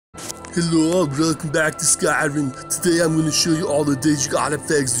Hello, welcome back to Skyrim. Today I'm going to show you all the deadra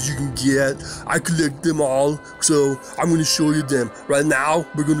artifacts that you can get. I collect them all, so I'm going to show you them. Right now,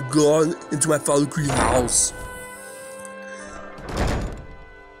 we're going to go into my fellow creature house.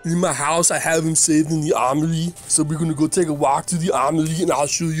 In my house, I have him saved in the armory, so we're going to go take a walk to the armory and I'll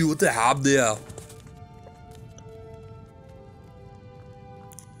show you what they have there.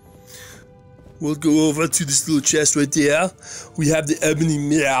 We'll go over to this little chest right there. We have the ebony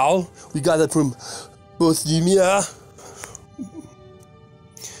mail. We got that from Bothemia.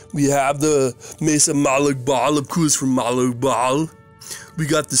 We have the Mesa Malak Ball, of course, from Malak Ball. We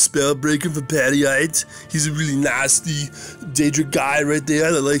got the Spellbreaker from Patiite. He's a really nasty deadra guy right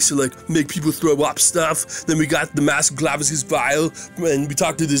there that likes to make people throw up stuff. Then we got the Mask of Clavicus Vial, and we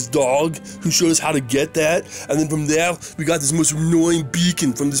talked to this dog who showed us how to get that. And then from there, we got this most annoying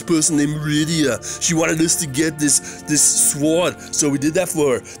beacon from this person named Meridia. She wanted us to get this sword, so we did that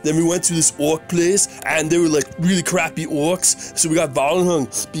for her. Then we went to this orc place, and they were really crappy orcs. So we got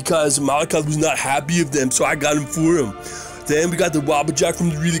Valhung because Malakai was not happy of them, so I got him for him. Then we got the Wobblejack from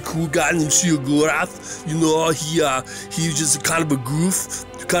the really cool guy named Shiogorath. You know, he was just kind of a goof.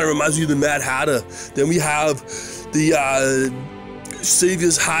 Kind of reminds me of the Mad Hatter. Then we have the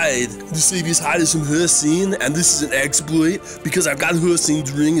Savior's Hide. The Savior's Hide is from Hircine, and this is an exploit because I've got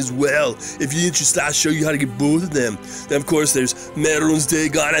Hircine's ring as well. If you're interested, I'll show you how to get both of them. Then of course there's Meron's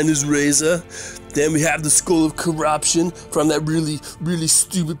Dagon and his razor. Then we have the Skull of Corruption from that really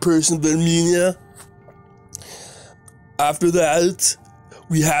stupid person, Verminia. After that,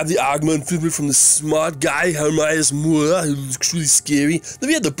 we have the Agma Infantry from the smart guy, Hermias Moore, who looks really scary. Then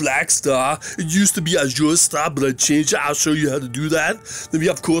we have the Black Star. It used to be Azure Star, but I changed it. I'll show you how to do that. Then we,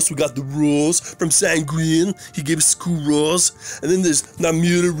 of course, we got the Rose from Sanguine. He gave us cool Rose. And then there's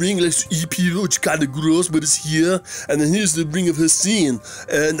Namira Ring, likes to eat people, which is kind of gross, but it's here. And then here's the Ring of Hircine.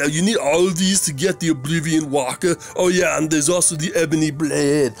 And you need all of these to get the Oblivion Walker. Oh yeah, and there's also the Ebony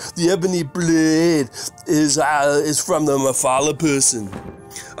Blade. The Ebony Blade is from the Mafala person.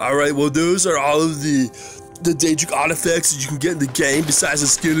 Alright, well those are all of the deadra artifacts that you can get in the game besides the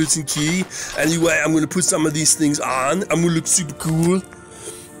skeleton key. Anyway, I'm going to put some of these things on. I'm going to look super cool.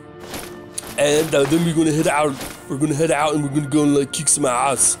 And then we're going to head out. We're going to head out and we're going to go and kick some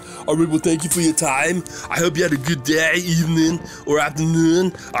ass. Alright, well thank you for your time. I hope you had a good day, evening, or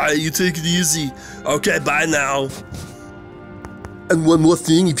afternoon. Alright, you take it easy. Okay, bye now. And one more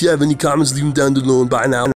thing, if you have any comments, leave them down below and bye now.